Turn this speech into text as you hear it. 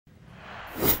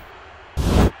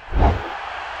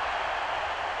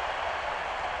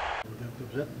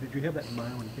Did you have that in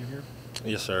mind when you came here?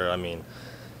 Yes, sir.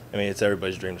 It's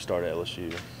everybody's dream to start at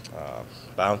LSU,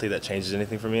 but I don't think that changes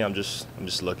anything for me. I'm just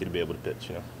lucky to be able to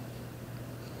pitch.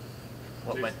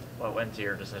 What went to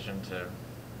your decision to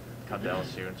come to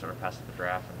LSU and sort of pass the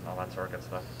draft and all that sort of good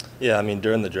stuff? Yeah,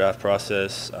 during the draft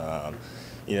process,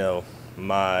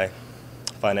 my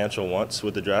financial wants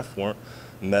with the draft weren't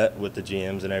met with the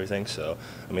GMs and everything. So,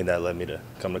 that led me to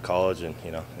come to college, and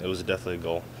it was definitely a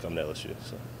goal to come to LSU.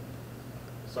 So.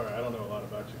 Sorry, I don't know a lot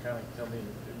about you. Kind of tell me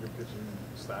your pitching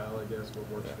style, I guess, what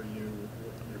works for you,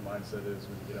 what your mindset is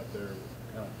when you get up there.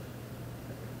 Kind of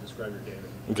describe your game.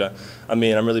 Okay.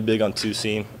 I'm really big on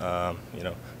two-seam.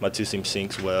 My two-seam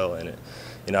sinks well, and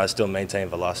I still maintain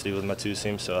velocity with my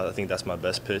two-seam, so I think that's my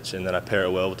best pitch. And then I pair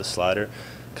it well with the slider,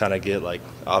 kind of get like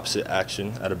opposite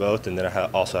action out of both. And then I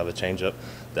also have a changeup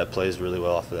that plays really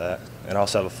well off of that. And I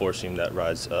also have a four-seam that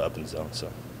rides up in the zone.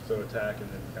 So attack and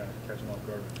then kind of catch them off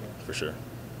guard. For sure.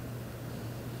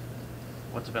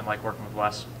 What's it been like working with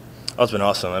Wes? Oh, it's been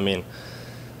awesome.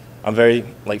 I'm very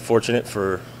fortunate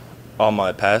for all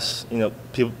my past,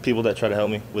 people that try to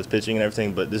help me with pitching and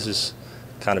everything, but this has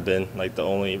kind of been the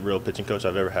only real pitching coach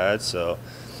I've ever had. So,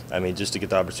 just to get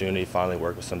the opportunity to finally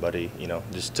work with somebody,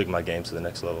 just took my game to the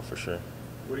next level for sure.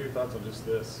 What are your thoughts on just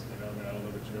this? I don't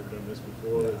know that you've ever done this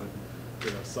before.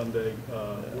 Yeah. Sunday,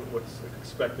 what's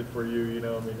expected for you?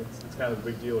 It's kind of a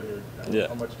big deal here. Yeah.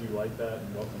 How much do you like that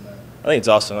and welcome that? I think it's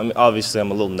awesome. Obviously, I'm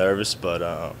a little nervous,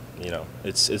 but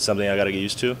it's something I got to get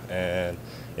used to, and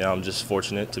I'm just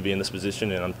fortunate to be in this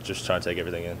position, and I'm just trying to take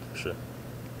everything in for sure.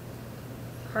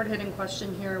 Hard-hitting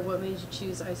question here. What made you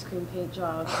choose ice cream paint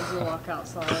job as your walk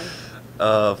outside?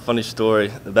 Funny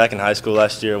story. Back in high school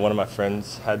last year, one of my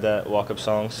friends had that walk-up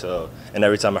song, and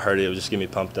every time I heard it, it would just get me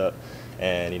pumped up.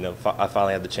 And I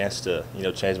finally had the chance to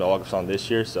change my walk-up song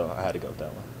this year, so I had to go with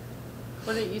that one.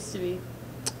 What did it used to be?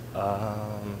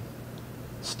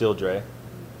 Still Dre.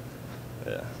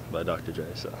 Yeah, by Dr. Dre.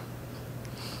 So.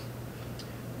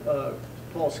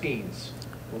 Paul Skeens,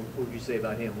 what would you say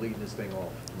about him leading this thing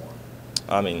off tomorrow?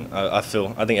 I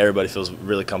think everybody feels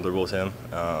really comfortable with him.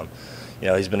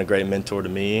 He's been a great mentor to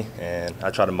me, and I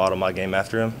try to model my game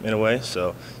after him in a way.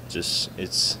 So, it's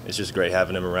just great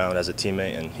having him around as a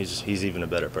teammate, and he's even a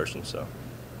better person. So.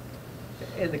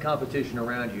 And the competition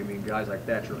around you, guys like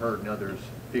Thatcher Hurd and others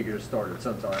figure to start at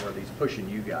some time. Are these pushing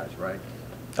you guys, right?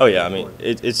 Oh yeah,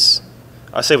 it's.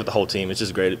 I say with the whole team, it's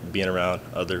just great being around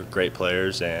other great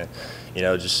players, and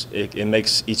it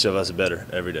makes each of us better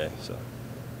every day. So.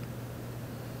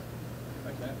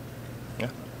 Yeah.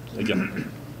 Thank you.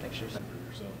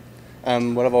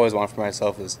 What I've always wanted for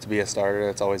myself is to be a starter.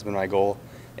 That's always been my goal.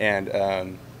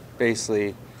 And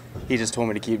basically, he just told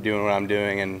me to keep doing what I'm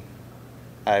doing, and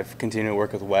I've continued to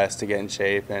work with Wes to get in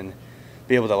shape and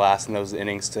be able to last in those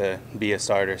innings to be a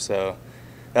starter. So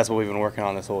that's what we've been working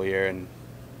on this whole year, and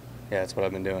yeah, that's what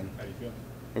I've been doing. How do you feel?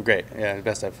 We're great. Yeah, the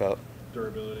best I've felt.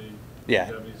 Durability? Yeah.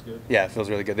 Longevity's good? Yeah, it feels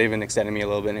really good. They've been extending me a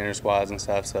little bit in inter squads and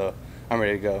stuff, so I'm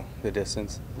ready to go the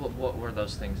distance. What were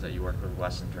those things that you worked with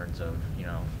Wes in terms of,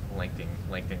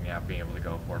 lengthening out, being able to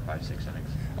go 4, 5, 6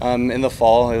 innings? In the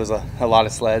fall, it was a lot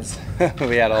of sleds.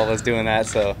 We had all of us doing that,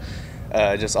 so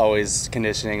just always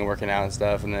conditioning and working out and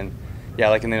stuff. And then,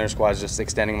 yeah, in the inter squads, just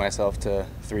extending myself to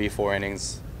 3, 4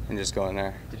 innings and just going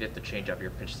there. Did you have to change up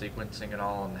your pitch sequencing at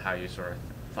all, and how you sort of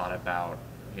thought about,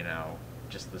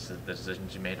 just the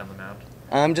decisions you made on the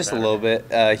mound? Just a little bit.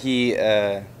 He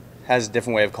has a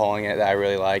different way of calling it that I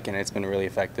really like, and it's been really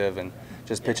effective. And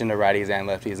just pitching to righties and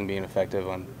lefties and being effective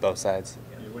on both sides.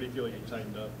 Yeah, what do you feel like you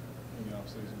tightened up in the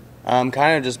offseason?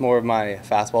 Kind of just more of my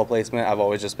fastball placement. I've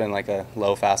always just been a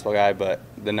low fastball guy, but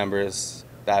the numbers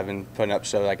that I've been putting up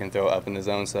show that I can throw up in the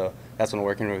zone, so that's been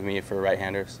working with me for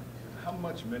right-handers. How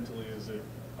much mentally is it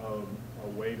a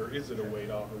weight, or is it a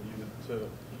weight off of you to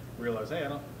realize, hey,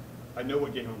 I know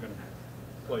what game I'm going to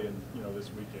play in, this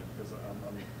weekend, because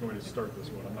I'm going to start this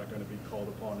one. I'm not going to be called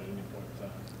upon at any point in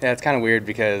time. Yeah, it's kind of weird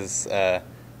because,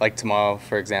 tomorrow,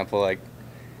 for example, I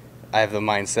have the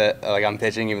mindset I'm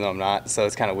pitching even though I'm not, so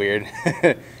it's kind of weird.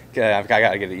 I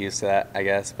got to get used to that, I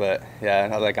guess. But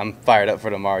yeah, I'm fired up for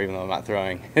tomorrow even though I'm not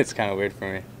throwing. It's kind of weird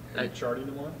for me. Are you charting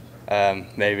tomorrow?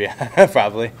 Maybe,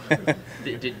 probably.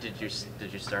 Did you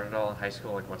start at all in high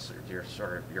school? What's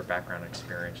your background and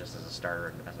experience just as a starter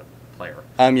and as a player?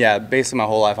 Yeah, basically my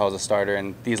whole life I was a starter,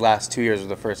 and these last 2 years were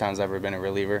the first times I've ever been a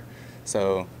reliever.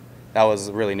 So that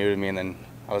was really new to me, and then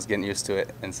I was getting used to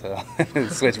it, and so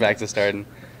switched back to starting.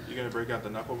 You gonna break out the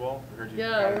knuckleball?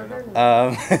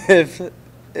 Yeah.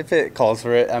 If it calls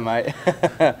for it, I might.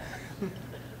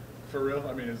 For real?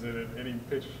 I mean, is it any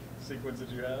pitch sequence that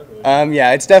you have?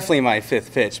 Yeah, it's definitely my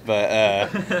 5th pitch, but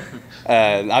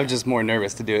I'm just more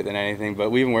nervous to do it than anything. But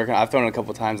we've been working. I've thrown it a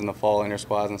couple times in the fall, inter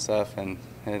squads and stuff, and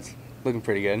it's looking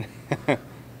pretty good.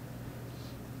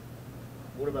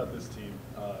 What about this team?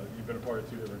 You've been a part of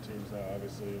 2 different teams now,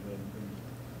 obviously, and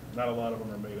not a lot of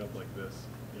them are made up like this.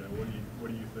 You know, what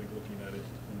do you think looking at it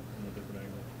from a different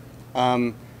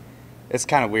angle? It's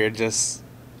kind of weird, just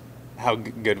how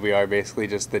good we are. Basically,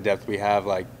 just the depth we have.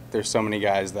 Like, there's so many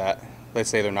guys that, let's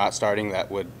say they're not starting,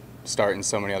 that would start in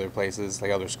so many other places,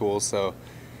 like other schools. So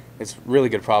it's a really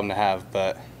good problem to have.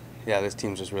 But yeah, this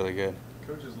team's just really good.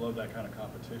 Coaches love that kind of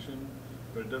competition,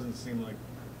 but it doesn't seem like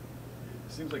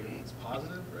seems like it's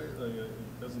positive, right? Like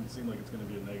it doesn't seem like it's going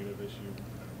to be a negative issue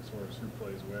as far as who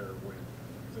plays where or when.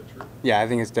 Is that true? Yeah, I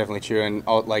think it's definitely true. And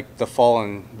like the fall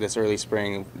and this early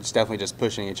spring, it's definitely just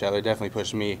pushing each other. Definitely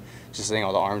pushed me, just seeing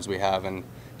all the arms we have, and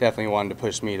definitely wanted to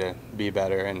push me to be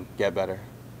better and get better.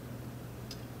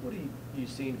 What have you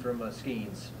seen from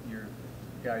Skeens, your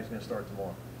guy who's going to start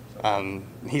tomorrow?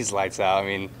 He's lights out. I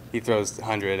mean, he throws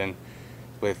 100 and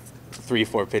with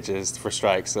 3-4 pitches for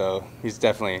strikes, so he's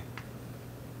definitely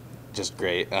just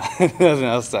great. Nothing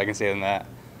else I can say than that.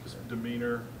 Just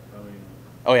demeanor. I mean.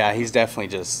 Oh yeah, he's definitely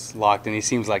just locked in. He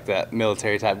seems like that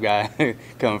military type guy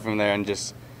coming from there, and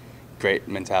just great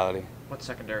mentality. What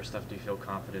secondary stuff do you feel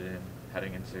confident in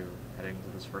heading into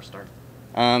this first start?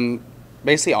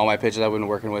 Basically all my pitches I've been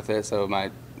working with it. So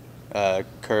my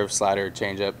curve, slider,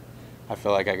 changeup, I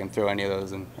feel like I can throw any of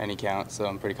those in any count. So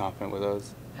I'm pretty confident with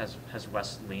those. Has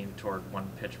Wes leaned toward one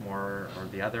pitch more or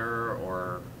the other,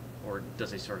 or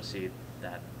does he sort of see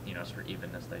that, you know, sort of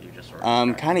evenness that you just sort of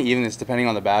described? Kind of evenness depending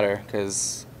on the batter,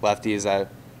 because lefties I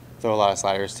throw a lot of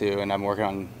sliders too, and I'm working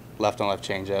on left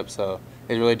changeup. So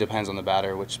it really depends on the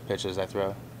batter which pitches I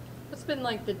throw. What's been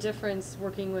like the difference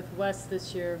working with Wes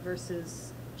this year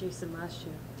versus Jason last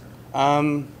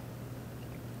year?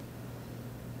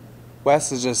 Wes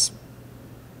has just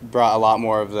brought a lot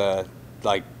more of the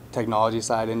technology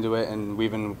side into it, and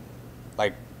we've been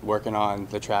working on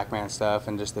the TrackMan stuff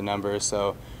and just the numbers.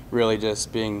 So really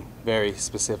just being very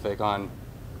specific on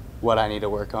what I need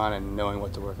to work on and knowing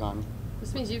what to work on.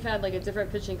 This means you've had a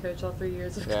different pitching coach all 3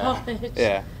 years of Yeah. college.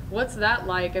 Yeah. What's that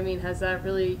like? I mean, has that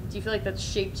really, do you feel like that's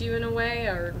shaped you in a way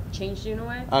or changed you in a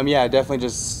way? Yeah, definitely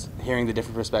just hearing the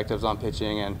different perspectives on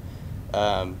pitching, and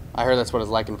I heard that's what it's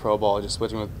like in pro ball, just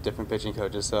switching with different pitching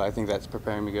coaches. So I think that's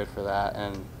preparing me good for that,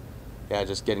 and yeah,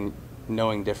 just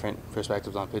knowing different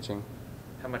perspectives on pitching.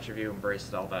 How much have you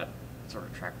embraced all that sort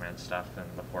of TrackMan stuff and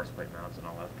the force plate mounts and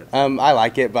all that good stuff? I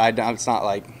like it, but it's not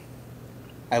like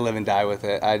I live and die with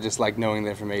it. I just like knowing the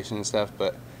information and stuff,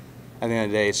 but at the end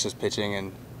of the day, it's just pitching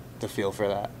and the feel for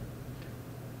that.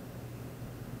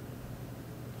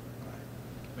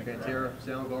 Pantera,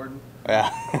 Soundgarden. Yeah.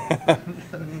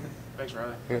 Thanks,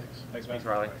 Riley. Thanks, man. Thanks,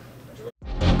 Riley.